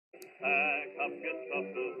Pack up your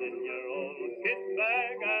troubles in your old kit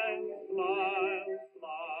bag and smile,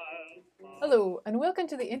 smile, smile. Hello, and welcome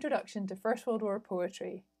to the introduction to First World War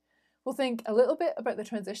poetry. We'll think a little bit about the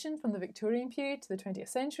transition from the Victorian period to the 20th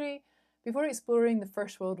century before exploring the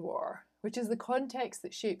First World War, which is the context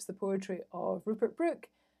that shapes the poetry of Rupert Brooke,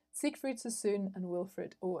 Siegfried Sassoon, and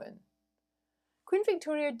Wilfred Owen. Queen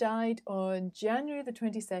Victoria died on January the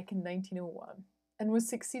 22nd, 1901, and was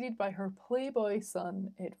succeeded by her playboy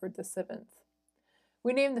son, Edward VII.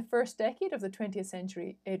 We named the first decade of the 20th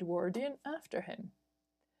century Edwardian after him.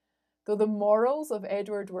 Though the morals of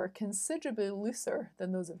Edward were considerably looser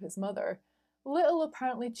than those of his mother, little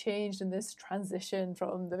apparently changed in this transition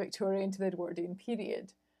from the Victorian to the Edwardian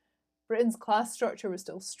period. Britain's class structure was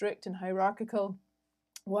still strict and hierarchical,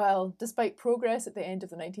 while, despite progress at the end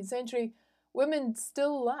of the 19th century, women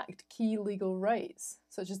still lacked key legal rights,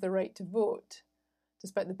 such as the right to vote,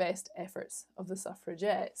 despite the best efforts of the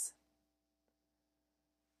suffragettes.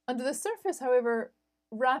 Under the surface, however,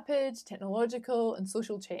 rapid technological and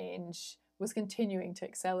social change was continuing to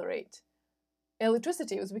accelerate.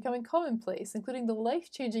 Electricity was becoming commonplace, including the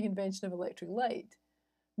life-changing invention of electric light.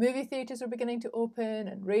 Movie theatres were beginning to open,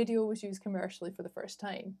 and radio was used commercially for the first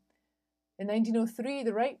time. In 1903,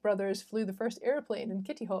 the Wright brothers flew the first airplane in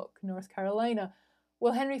Kitty Hawk, North Carolina,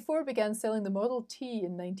 while Henry Ford began selling the Model T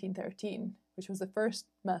in 1913, which was the first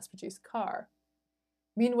mass-produced car.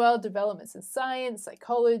 Meanwhile, developments in science,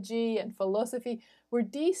 psychology, and philosophy were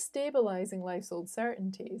destabilizing life's old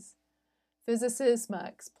certainties. Physicists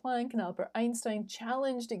Max Planck and Albert Einstein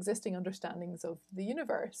challenged existing understandings of the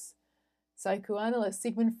universe. Psychoanalyst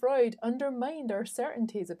Sigmund Freud undermined our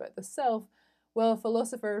certainties about the self, while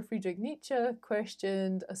philosopher Friedrich Nietzsche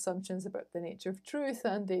questioned assumptions about the nature of truth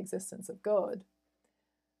and the existence of God.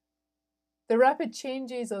 The rapid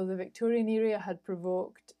changes of the Victorian era had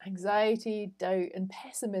provoked anxiety, doubt, and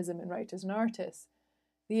pessimism in writers and artists.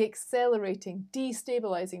 The accelerating,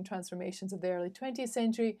 destabilizing transformations of the early 20th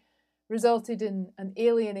century resulted in an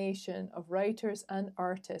alienation of writers and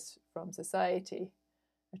artists from society,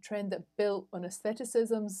 a trend that built on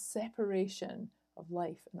aestheticism's separation of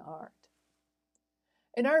life and art.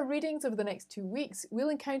 In our readings over the next 2 weeks, we'll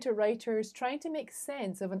encounter writers trying to make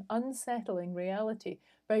sense of an unsettling reality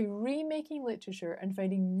by remaking literature and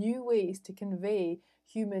finding new ways to convey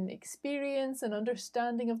human experience and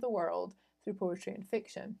understanding of the world through poetry and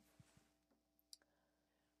fiction.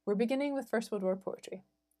 We're beginning with First World War poetry.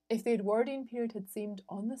 If the Edwardian period had seemed,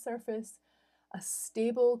 on the surface, a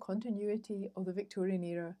stable continuity of the Victorian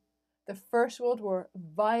era, the First World War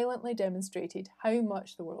violently demonstrated how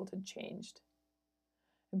much the world had changed.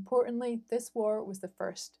 Importantly, this war was the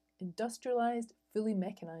first industrialised, fully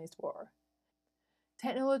mechanised war.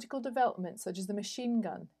 Technological developments such as the machine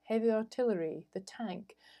gun, heavy artillery, the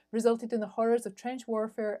tank, resulted in the horrors of trench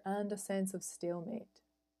warfare and a sense of stalemate.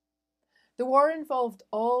 The war involved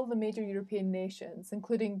all the major European nations,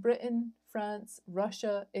 including Britain, France,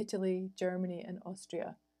 Russia, Italy, Germany, and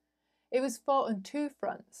Austria. It was fought on two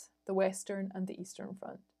fronts, the Western and the Eastern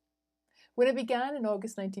Front. When it began in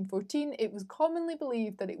August 1914, it was commonly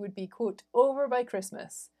believed that it would be, quote, over by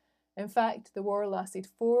Christmas. In fact, the war lasted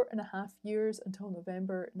 4.5 years until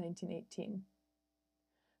November 1918.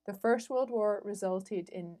 The First World War resulted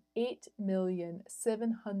in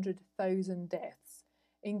 8,700,000 deaths,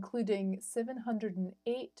 including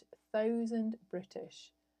 708,000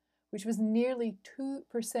 British, which was nearly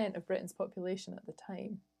 2% of Britain's population at the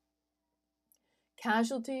time.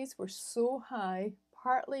 Casualties were so high,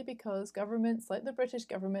 partly because governments like the British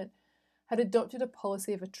government had adopted a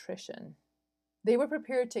policy of attrition. They were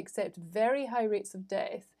prepared to accept very high rates of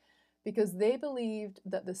death because they believed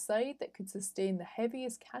that the side that could sustain the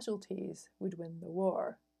heaviest casualties would win the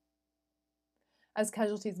war. As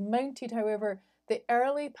casualties mounted, however, the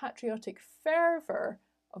early patriotic fervour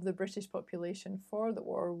of the British population for the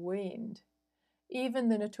war waned. Even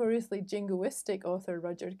the notoriously jingoistic author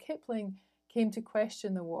Rudyard Kipling came to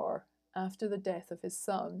question the war after the death of his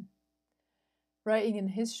son, writing in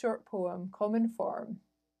his short poem, Common Form,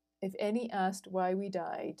 "If any asked why we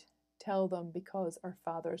died, tell them because our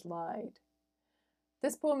fathers lied."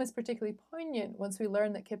 This poem is particularly poignant once we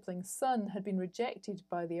learn that Kipling's son had been rejected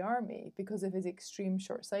by the army because of his extreme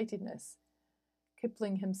short-sightedness.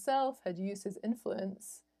 Kipling himself had used his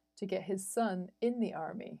influence to get his son in the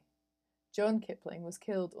army. John Kipling was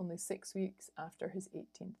killed only 6 weeks after his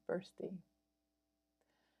 18th birthday.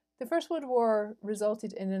 The First World War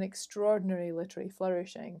resulted in an extraordinary literary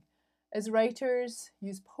flourishing, as writers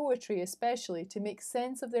used poetry especially to make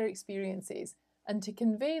sense of their experiences and to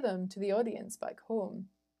convey them to the audience back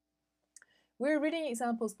home. We're reading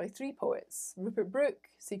examples by 3 poets, Rupert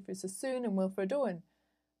Brooke, Siegfried Sassoon, and Wilfred Owen,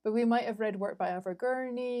 But we might have read work by Ava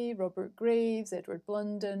Gurney, Robert Graves, Edward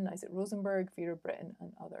Blunden, Isaac Rosenberg, Vera Brittain,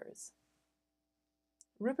 and others.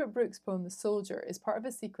 Rupert Brooke's poem The Soldier is part of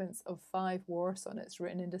a sequence of 5 war sonnets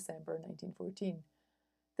written in December 1914.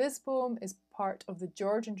 This poem is part of the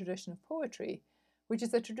Georgian tradition of poetry, which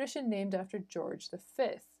is a tradition named after George V.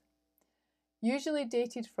 Usually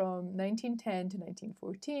dated from 1910 to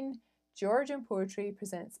 1914, Georgian poetry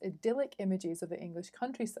presents idyllic images of the English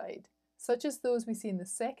countryside, such as those we see in the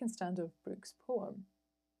second stanza of Brooke's poem.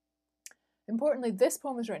 Importantly, this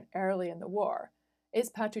poem was written early in the war. Its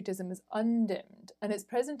patriotism is undimmed, and its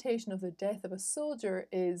presentation of the death of a soldier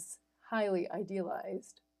is highly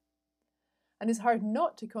idealised. And it's hard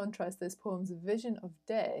not to contrast this poem's vision of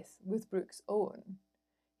death with Brooke's own.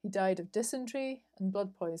 He died of dysentery and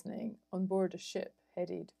blood poisoning on board a ship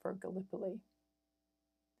headed for Gallipoli.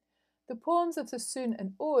 The poems of Sassoon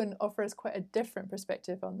and Owen offer us quite a different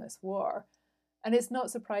perspective on this war, and it's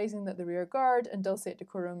not surprising that the Rear Guard and Dulce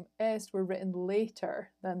Decorum Est were written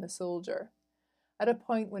later than The Soldier, at a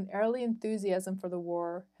point when early enthusiasm for the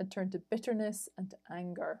war had turned to bitterness and to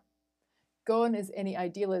anger. Gone is any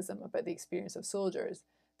idealism about the experience of soldiers.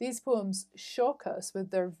 These poems shock us with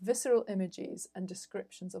their visceral images and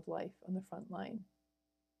descriptions of life on the front line.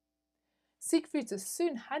 Siegfried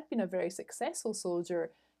Sassoon had been a very successful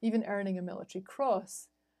soldier, even earning a military cross.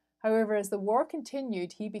 However, as the war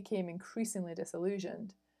continued, he became increasingly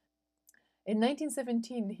disillusioned. In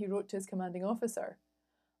 1917, he wrote to his commanding officer,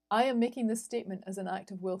 "I am making this statement as an act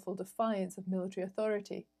of willful defiance of military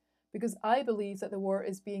authority, because I believe that the war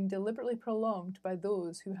is being deliberately prolonged by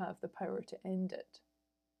those who have the power to end it."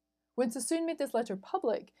 When Sassoon made this letter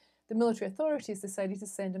public, the military authorities decided to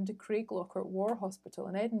send him to Craiglockhart War Hospital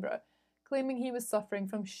in Edinburgh, claiming he was suffering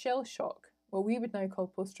from shell shock, what we would now call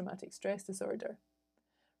post-traumatic stress disorder.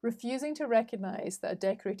 Refusing to recognise that a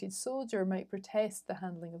decorated soldier might protest the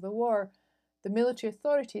handling of the war, the military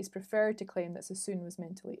authorities preferred to claim that Sassoon was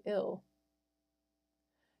mentally ill.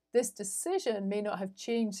 This decision may not have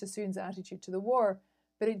changed Sassoon's attitude to the war,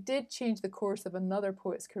 but it did change the course of another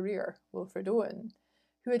poet's career, Wilfred Owen,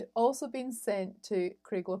 who had also been sent to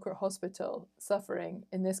Craiglockhart Hospital, suffering,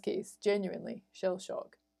 in this case, genuinely shell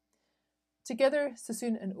shock. Together,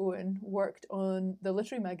 Sassoon and Owen worked on the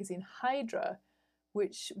literary magazine Hydra,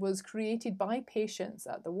 which was created by patients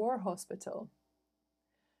at the war hospital.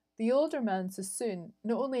 The older man, Sassoon,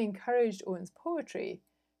 not only encouraged Owen's poetry,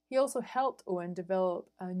 he also helped Owen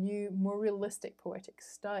develop a new, more realistic poetic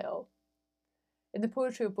style. In the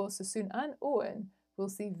poetry of both Sassoon and Owen, we'll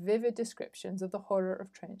see vivid descriptions of the horror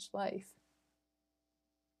of trench life.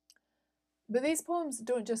 But these poems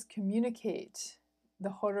don't just communicate the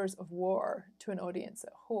horrors of war to an audience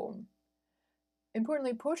at home.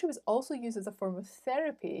 Importantly, poetry was also used as a form of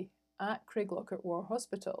therapy at Craiglockhart War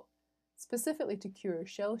Hospital, specifically to cure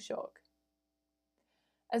shell shock.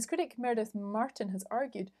 As critic Meredith Martin has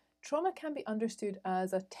argued, trauma can be understood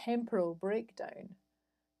as a temporal breakdown.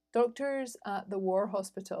 Doctors at the war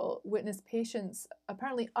hospital witnessed patients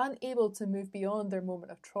apparently unable to move beyond their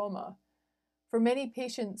moment of trauma. For many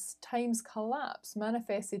patients, time's collapse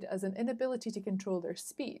manifested as an inability to control their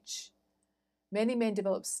speech. Many men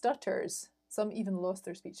developed stutters, some even lost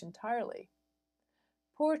their speech entirely.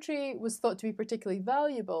 Poetry was thought to be particularly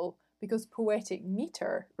valuable because poetic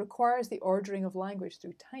metre requires the ordering of language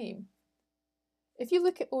through time. If you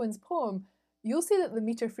look at Owen's poem, you'll see that the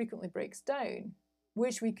metre frequently breaks down,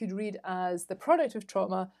 which we could read as the product of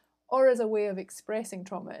trauma or as a way of expressing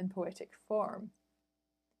trauma in poetic form.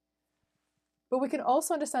 But we can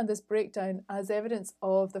also understand this breakdown as evidence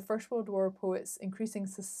of the First World War poets' increasing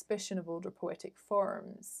suspicion of older poetic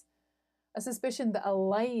forms, a suspicion that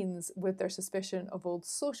aligns with their suspicion of old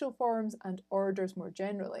social forms and orders more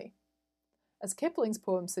generally. As Kipling's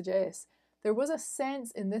poem suggests, there was a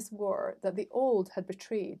sense in this war that the old had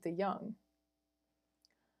betrayed the young.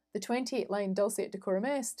 The 28-line Dulce et Decorum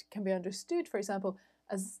Est can be understood, for example,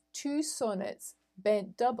 as 2 sonnets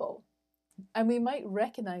bent double, and we might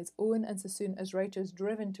recognise Owen and Sassoon as writers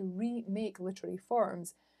driven to remake literary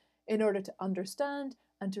forms in order to understand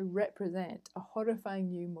and to represent a horrifying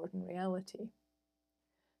new modern reality.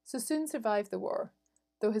 Sassoon survived the war,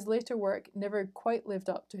 though his later work never quite lived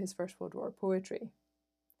up to his First World War poetry.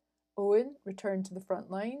 Owen returned to the front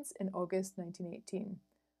lines in August 1918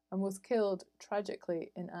 and was killed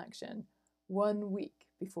tragically in action 1 week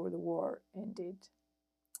before the war ended.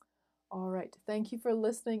 All right, thank you for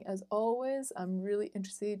listening as always. I'm really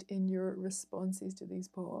interested in your responses to these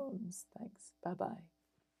poems. Thanks. Bye-bye.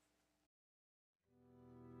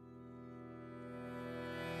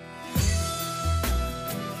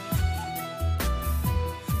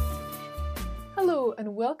 Hello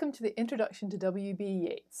and welcome to the introduction to W.B.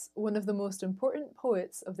 Yeats, one of the most important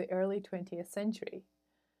poets of the early 20th century.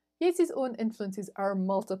 Yeats's own influences are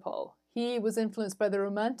multiple. He was influenced by the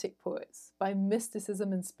Romantic poets, by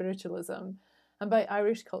mysticism and spiritualism, and by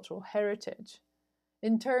Irish cultural heritage.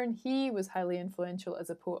 In turn, he was highly influential as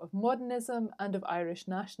a poet of modernism and of Irish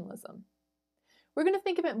nationalism. We're going to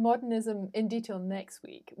think about modernism in detail next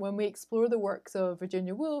week when we explore the works of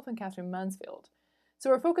Virginia Woolf and Catherine Mansfield. So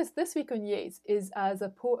our focus this week on Yeats is as a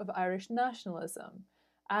poet of Irish nationalism,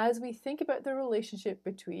 as we think about the relationship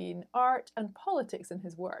between art and politics in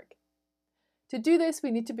his work. To do this, we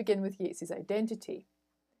need to begin with Yeats's identity.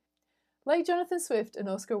 Like Jonathan Swift and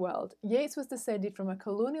Oscar Wilde, Yeats was descended from a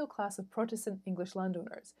colonial class of Protestant English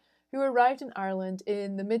landowners who arrived in Ireland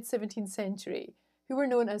in the mid-17th century, who were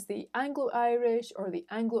known as the Anglo-Irish or the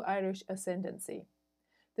Anglo-Irish Ascendancy.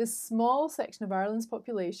 This small section of Ireland's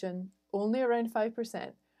population, only around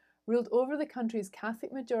 5%, ruled over the country's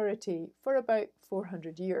Catholic majority for about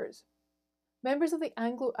 400 years. Members of the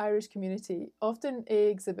Anglo-Irish community often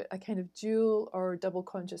exhibit a kind of dual or double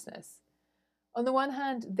consciousness. On the one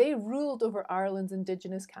hand, they ruled over Ireland's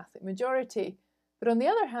indigenous Catholic majority, but on the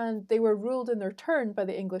other hand, they were ruled in their turn by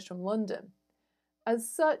the English from London. As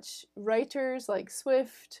such, writers like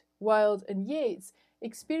Swift, Wilde, and Yeats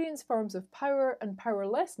experience forms of power and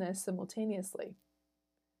powerlessness simultaneously.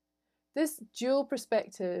 This dual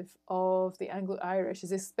perspective of the Anglo-Irish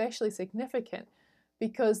is especially significant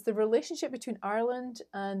because the relationship between Ireland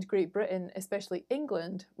and Great Britain, especially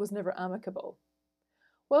England, was never amicable.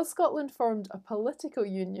 While Scotland formed a political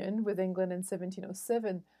union with England in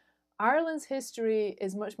 1707, Ireland's history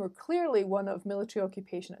is much more clearly one of military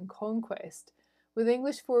occupation and conquest, with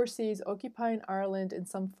English forces occupying Ireland in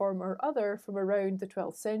some form or other from around the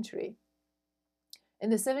 12th century. In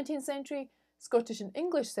the 17th century, Scottish and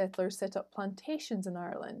English settlers set up plantations in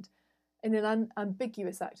Ireland in an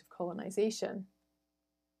unambiguous act of colonisation.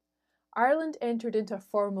 Ireland entered into a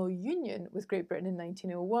formal union with Great Britain in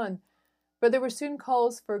 1901, but there were soon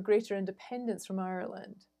calls for greater independence from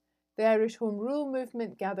Ireland. The Irish Home Rule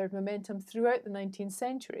movement gathered momentum throughout the 19th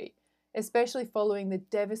century, especially following the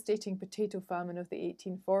devastating potato famine of the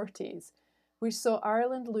 1840s, which saw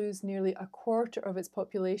Ireland lose nearly a quarter of its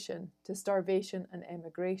population to starvation and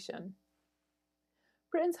emigration.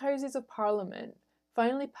 Britain's Houses of Parliament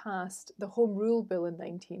finally passed the Home Rule Bill in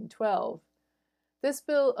 1912. This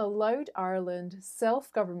bill allowed Ireland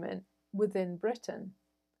self-government within Britain.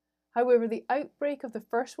 However, the outbreak of the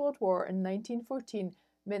First World War in 1914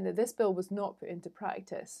 meant that this bill was not put into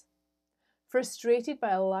practice. Frustrated by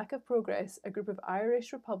a lack of progress, a group of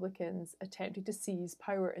Irish Republicans attempted to seize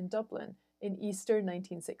power in Dublin in Easter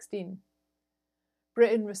 1916.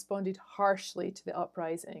 Britain responded harshly to the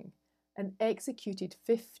uprising and executed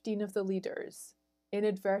 15 of the leaders,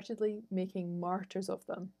 inadvertently making martyrs of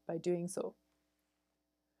them by doing so.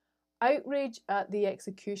 Outrage at the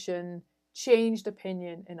execution changed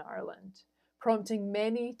opinion in Ireland, prompting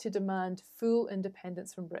many to demand full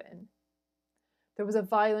independence from Britain. There was a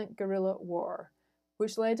violent guerrilla war,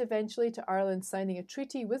 which led eventually to Ireland signing a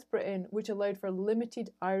treaty with Britain which allowed for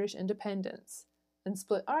limited Irish independence and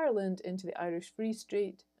split Ireland into the Irish Free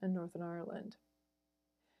State and Northern Ireland.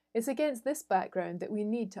 It's against this background that we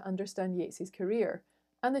need to understand Yeats's career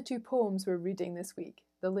and the two poems we're reading this week,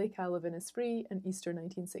 The Lake Isle of Innisfree and Easter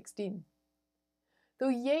 1916. Though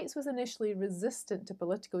Yeats was initially resistant to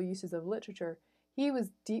political uses of literature, he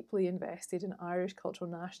was deeply invested in Irish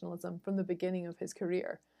cultural nationalism from the beginning of his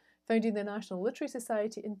career, founding the National Literary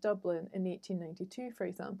Society in Dublin in 1892, for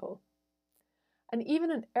example. And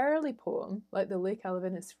even an early poem, like The Lake Isle of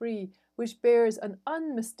Innisfree, which bears an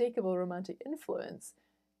unmistakable romantic influence,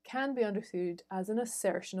 can be understood as an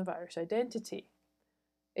assertion of Irish identity.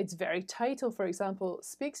 Its very title, for example,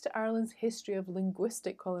 speaks to Ireland's history of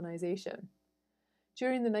linguistic colonisation.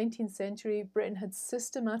 During the 19th century, Britain had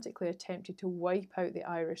systematically attempted to wipe out the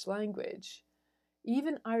Irish language.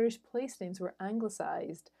 Even Irish place names were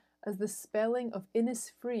anglicised, as the spelling of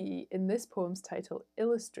Innisfree in this poem's title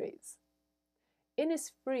illustrates.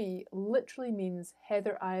 Innisfree literally means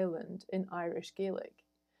Heather Island in Irish Gaelic,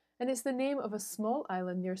 and it's the name of a small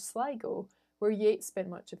island near Sligo where Yeats spent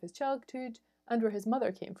much of his childhood and where his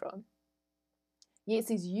mother came from.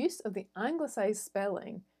 Yeats's use of the anglicised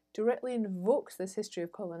spelling directly invokes this history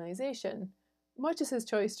of colonisation, much as his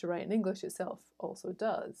choice to write in English itself also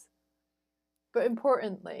does. But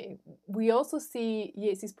importantly, we also see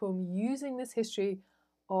Yeats's poem using this history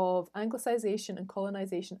of anglicisation and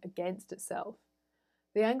colonisation against itself.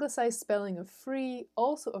 The anglicised spelling of free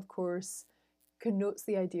also, of course, connotes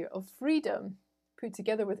the idea of freedom. Put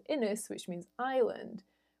together with Innis, which means island,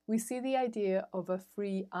 we see the idea of a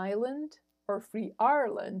free island or Free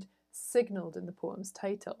Ireland signalled in the poem's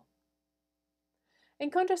title. In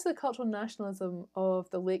contrast to the cultural nationalism of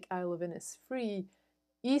the Lake Isle of Innisfree,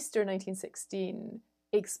 Easter 1916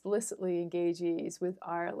 explicitly engages with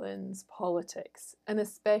Ireland's politics, and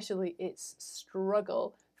especially its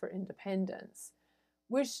struggle for independence,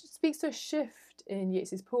 which speaks to a shift in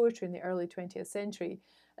Yeats's poetry in the early 20th century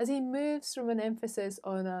as he moves from an emphasis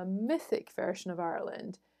on a mythic version of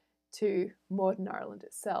Ireland to modern Ireland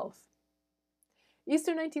itself.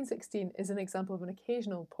 Easter 1916 is an example of an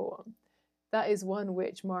occasional poem. That is one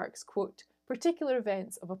which marks, quote, particular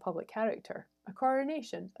events of a public character, a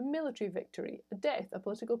coronation, a military victory, a death, a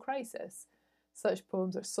political crisis. Such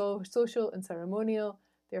poems are social and ceremonial,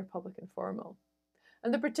 they are public and formal.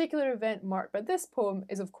 And the particular event marked by this poem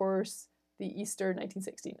is, of course, the Easter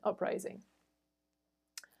 1916 uprising.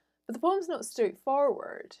 But the poem's not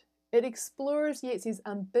straightforward. It explores Yeats's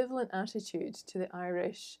ambivalent attitude to the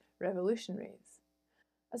Irish revolutionaries.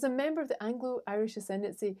 As a member of the Anglo-Irish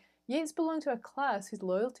ascendancy, Yeats belonged to a class whose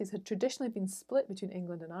loyalties had traditionally been split between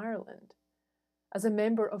England and Ireland. As a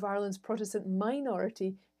member of Ireland's Protestant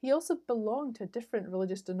minority, he also belonged to a different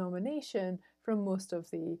religious denomination from most of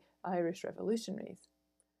the Irish revolutionaries.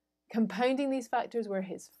 Compounding these factors were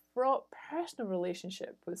his fraught personal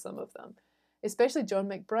relationship with some of them, especially John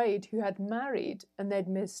McBride, who had married and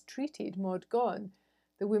then mistreated Maud Gonne,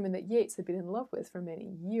 the woman that Yeats had been in love with for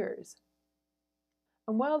many years.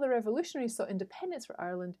 And while the revolutionaries sought independence for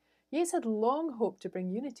Ireland, Yeats had long hoped to bring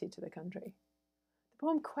unity to the country. The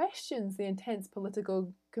poem questions the intense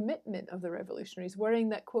political commitment of the revolutionaries, worrying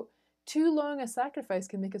that, quote, too long a sacrifice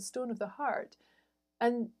can make a stone of the heart,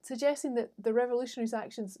 and suggesting that the revolutionaries'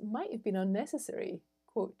 actions might have been unnecessary,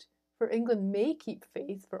 quote, for England may keep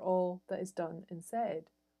faith for all that is done and said.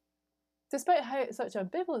 Despite such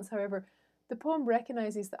ambivalence, however, the poem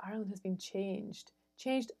recognises that Ireland has been changed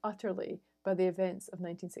utterly by the events of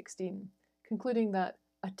 1916, concluding that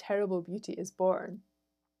a terrible beauty is born.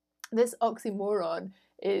 This oxymoron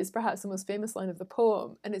is perhaps the most famous line of the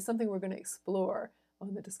poem, and it's something we're going to explore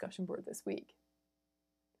on the discussion board this week.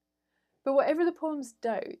 But whatever the poem's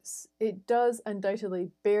doubts, it does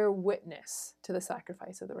undoubtedly bear witness to the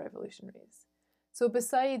sacrifice of the revolutionaries. So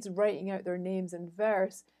besides writing out their names in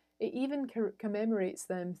verse, it even commemorates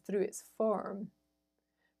them through its form.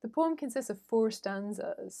 The poem consists of 4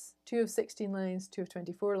 stanzas, 2 of 16 lines, 2 of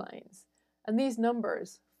 24 lines. And these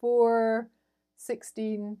numbers, 4,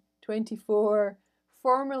 16, 24,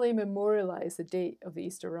 formally memorialise the date of the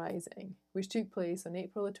Easter Rising, which took place on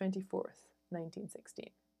April the 24th, 1916.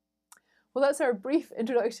 Well, that's our brief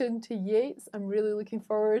introduction to Yeats. I'm really looking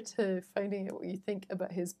forward to finding out what you think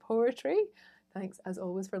about his poetry. Thanks, as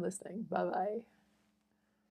always, for listening. Bye-bye.